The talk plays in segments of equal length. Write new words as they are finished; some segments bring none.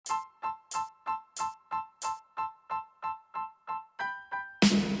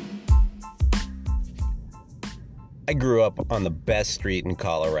I grew up on the best street in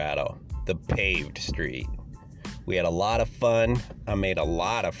Colorado, the paved street. We had a lot of fun, I made a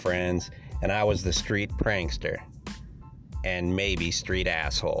lot of friends, and I was the street prankster. And maybe street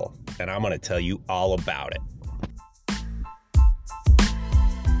asshole. And I'm going to tell you all about it.